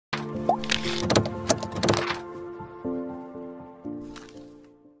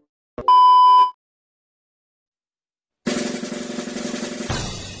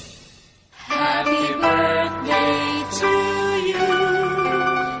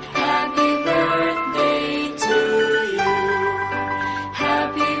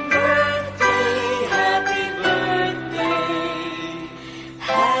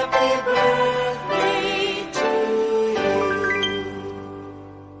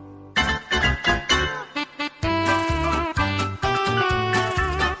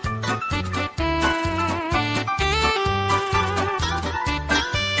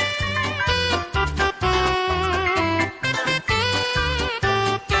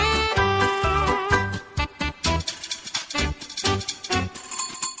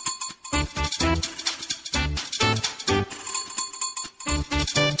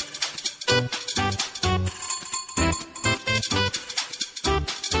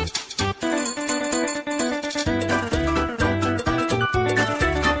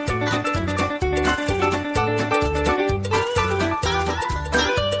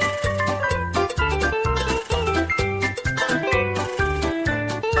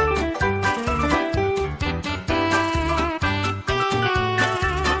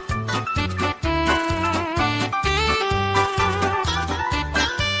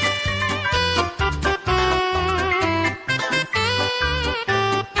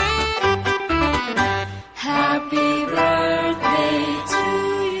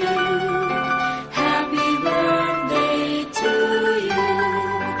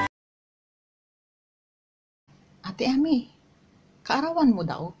kaarawan mo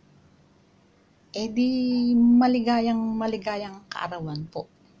daw. Di maligayang kaarawan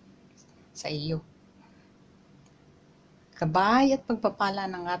po sa iyo. Gabay at pagpapala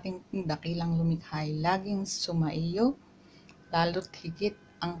ng ating dakilang lumikhay laging sumaiyo, lalo't higit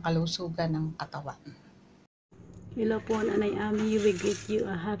ang kalusugan ng katawan. Hello po, Nanay Ami. We greet you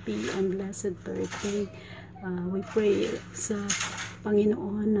a happy and blessed birthday. We pray sa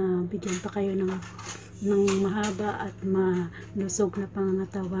Panginoon na bigyan pa kayo ng mahaba at malusog na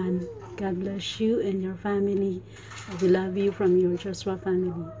pangangatawan. God bless you and your family. We love you from your Joshua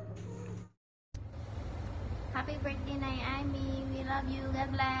family. Happy birthday, Nay Ami. We love you.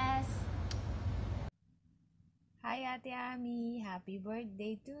 God bless. Hi, Ate Ami. Happy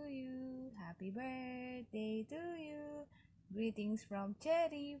birthday to you. Happy birthday to you. Greetings from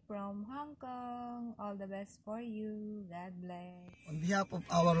Cherry from Hong Kong. All the best for you. God bless. On behalf of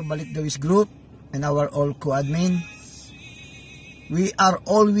our Balik Dawis group and our all co-admin, we are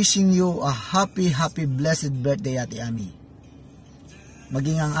all wishing you a happy blessed birthday, Ate Ami.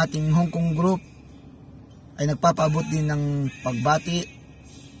 Maging ang ating Hong Kong group ay nagpapaabot din ng pagbati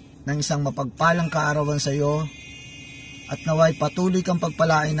ng isang mapagpalang kaarawan sa iyo at naway patuloy kang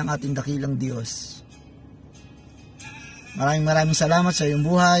pagpalain ng ating dakilang Diyos. Maraming salamat sa iyong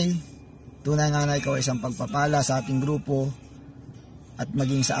buhay. Tunay nga na ikaw ay isang pagpapala sa ating grupo at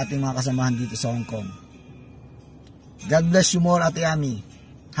maging sa ating mga kasamahan dito sa Hong Kong. God bless you more, Ate Ami.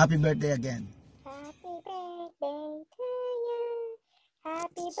 Happy birthday again. Happy birthday to you.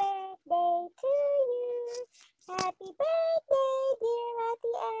 Happy birthday to you. Happy birthday, dear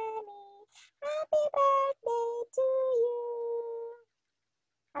Ate Ami. Happy birthday to you.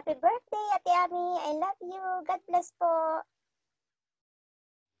 Happy birthday, Ate Ami. I love you. God bless po.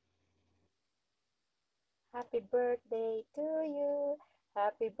 Happy birthday to you.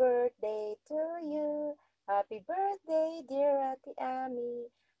 Happy birthday to you. Happy birthday, dear Ate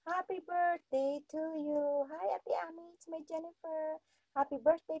Ami. Happy birthday to you. Hi, Ate Ami. It's my Jennifer. Happy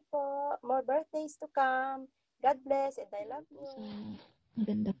birthday po. More birthdays to come. God bless and I love you.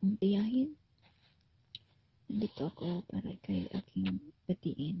 Maganda kong tiyahin. Nandito ako para kay aking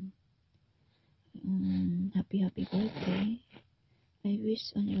batiin. Happy birthday. I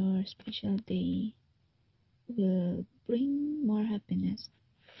wish on your special day will bring more happiness.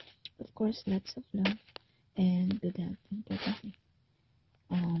 Of course, lots of love and good health, importantly.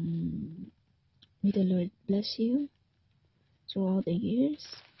 May the Lord bless you throughout the years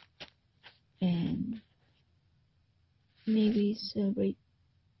and maybe celebrate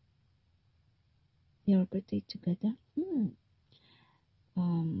your birthday together.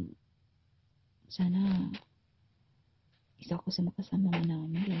 Sana isa ko sa makasama mo na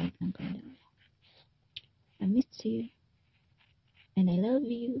malamig ng kanda. I miss you and I love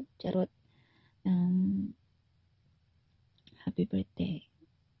you. Charot. Happy birthday.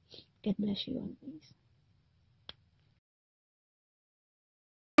 God bless you always.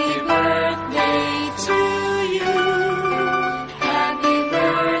 Happy birthday to you. Happy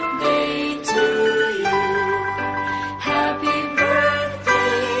birthday to you. Happy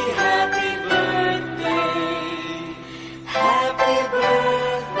birthday, happy birthday. Happy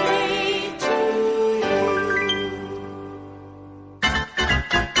birthday to you.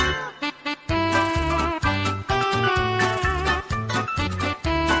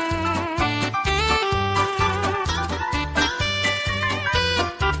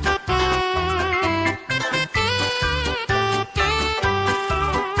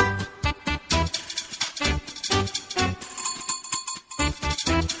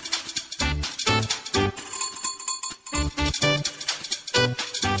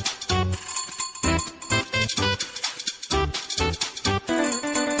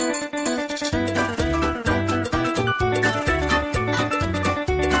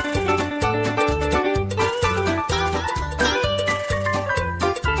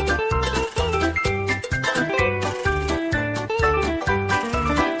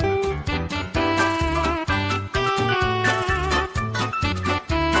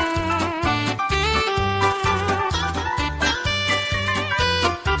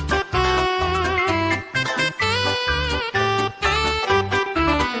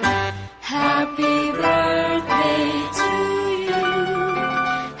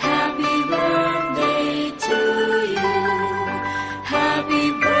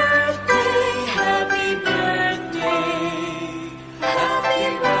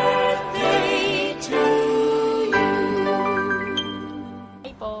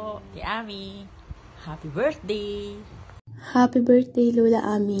 Happy birthday! Happy birthday, Lola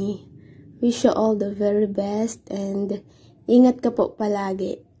Ami. Wish you all the very best and ingat ka po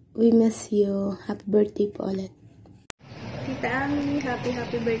palagi. We miss you. Happy birthday po ulit. Happy Tita Ami,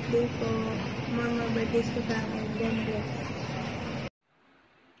 happy birthday po. More birthdays to come and God bless.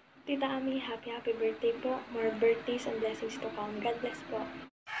 Tita Ami, happy birthday po. More birthdays and blessings to come. God bless po.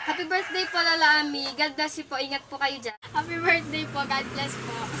 Happy birthday po, Lola Ami. God bless you po. Ingat po kayo dyan. Happy birthday po. God bless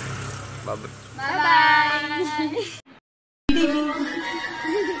po. Bye-bye.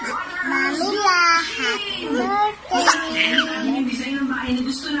 Mamila, happy birthday.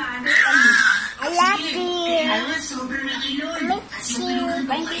 I love you. Miss you.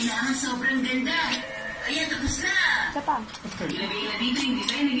 Sobrang ganda. Ayan, tapos na. Isa pa. Ilagay na dito yung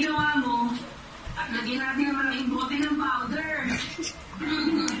design na ginawa mo. At lagyan natin naman ang bote ng powder.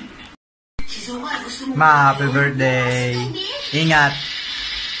 Ma, happy birthday. Ingat.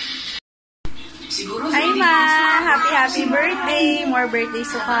 Hi Ma! Happy birthday! More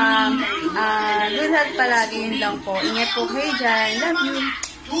birthdays to come. Good health palagi, yun lang po. Ingat po kayo dyan. Love you.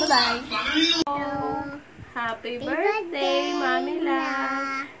 Bye-bye. Happy birthday, Mamila.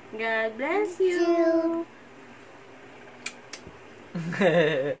 God bless you.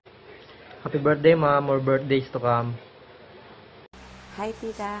 Happy birthday, Ma. More birthdays to come. Hi,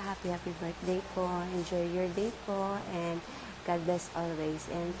 Tita. Happy birthday po. Enjoy your day po. And God bless always.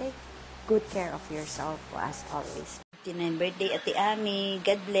 And take good care of yourself po as always. 59 birthday, Ate Ami.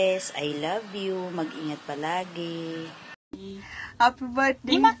 God bless. I love you. Mag-ingat palagi. Happy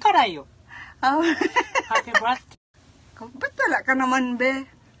birthday. Ima karayo. Happy birthday. Ba't wala ka naman, be?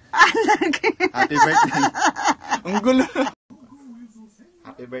 Happy birthday. Ang gulo.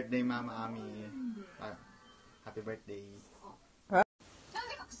 Happy birthday, Mama Ami. Happy birthday.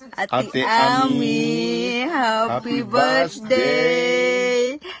 Ate Ami, happy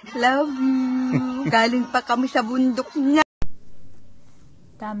birthday. Love you. Galing pa kami sa bundok niya.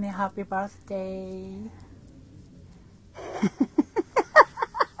 Tami, happy birthday.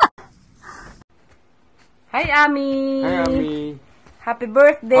 Hi, Ami. Hi, Ami. Happy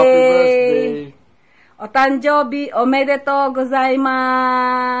birthday. Happy birthday. Otanjobi omedetou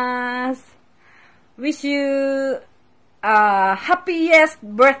gozaimasu. Wish you happiest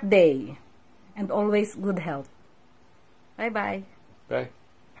birthday and always good health. Bye-bye. Bye.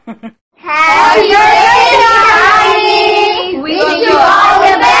 Happy birthday, Ami! Wish you all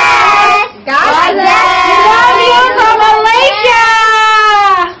the best! God bless! Love you from Malaysia!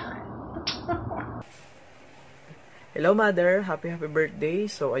 Hello, Mother. Happy birthday.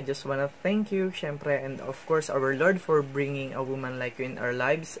 So, I just wanna thank you, syempre, and of course, our Lord for bringing a woman like you in our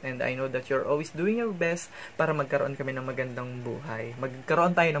lives. And I know that you're always doing your best para magkaroon kami ng magandang buhay.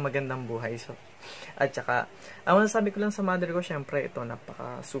 Magkaroon tayo ng magandang buhay. So, at saka, ang sabi ko lang sa mother ko, syempre, ito,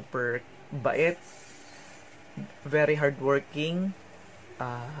 napaka-super bait, very hardworking,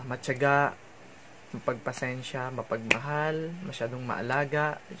 matyaga, mapagpasensya, mapagmahal, masyadong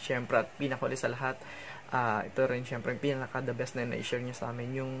maalaga, syempre, at pinakuli sa lahat, ito rin syempre pinaka the best na na-share niya sa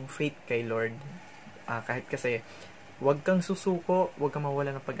amin yung faith kay Lord. Kahit kasi wag kang susuko, wag kang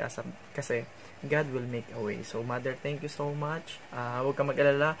mawala ng pag-asa kasi God will make a way. So Mother, thank you so much. Wag kang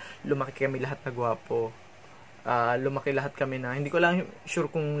mag-alala, lumaki kami lahat na gwapo. Lumaki lahat kami na hindi ko lang sure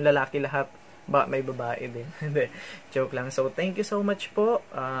kung lalaki lahat ba may babae din. Hindi, joke lang. So thank you so much po.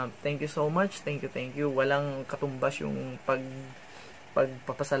 Thank you so much. Thank you. Walang katumbas yung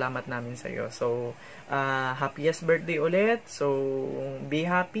pagpapasalamat namin sa iyo. So, happiest birthday ulit. So, be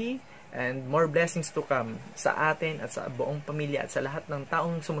happy and more blessings to come sa atin at sa buong pamilya at sa lahat ng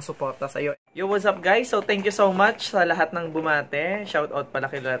taong sumusuporta sa iyo. Yo, what's up guys? So, thank you so much sa lahat ng bumate. Shout out pala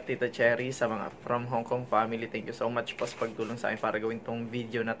kay Tita Cherry sa mga from Hong Kong family. Thank you so much po sa pagtulong sa akin para gawin tong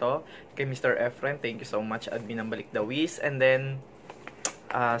video na to. Kay Mr. Efren, thank you so much. Admin ng Balik Dawis. And then,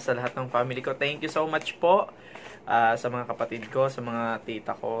 sa lahat ng family ko, thank you so much po. Sa mga kapatid ko, sa mga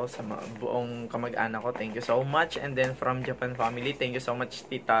tita ko, sa mga buong kamag-anak ko, thank you so much. And then from Japan family, thank you so much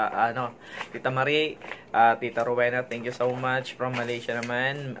Tita Marie, Tita Rowena, thank you so much. From Malaysia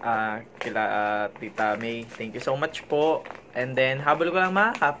naman, Tita May, thank you so much po. And then habol ko lang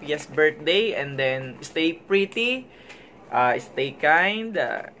happiest birthday, and then stay pretty, stay kind,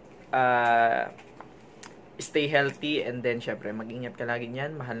 stay healthy, and then syempre mag-ingat ka lagi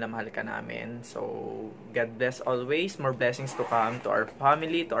niyan. Mahal na mahal ka namin. So God bless always. More blessings to come to our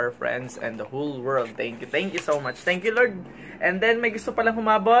family, to our friends, and the whole world. Thank you so much. Thank you Lord. And then may gusto palang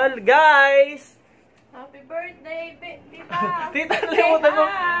humabol, guys. Happy birthday, Tita. Tita, limutan mo.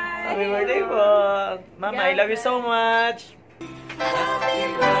 Happy birthday po. Mama, I love you so much. Happy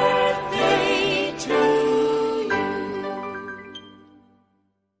birthday.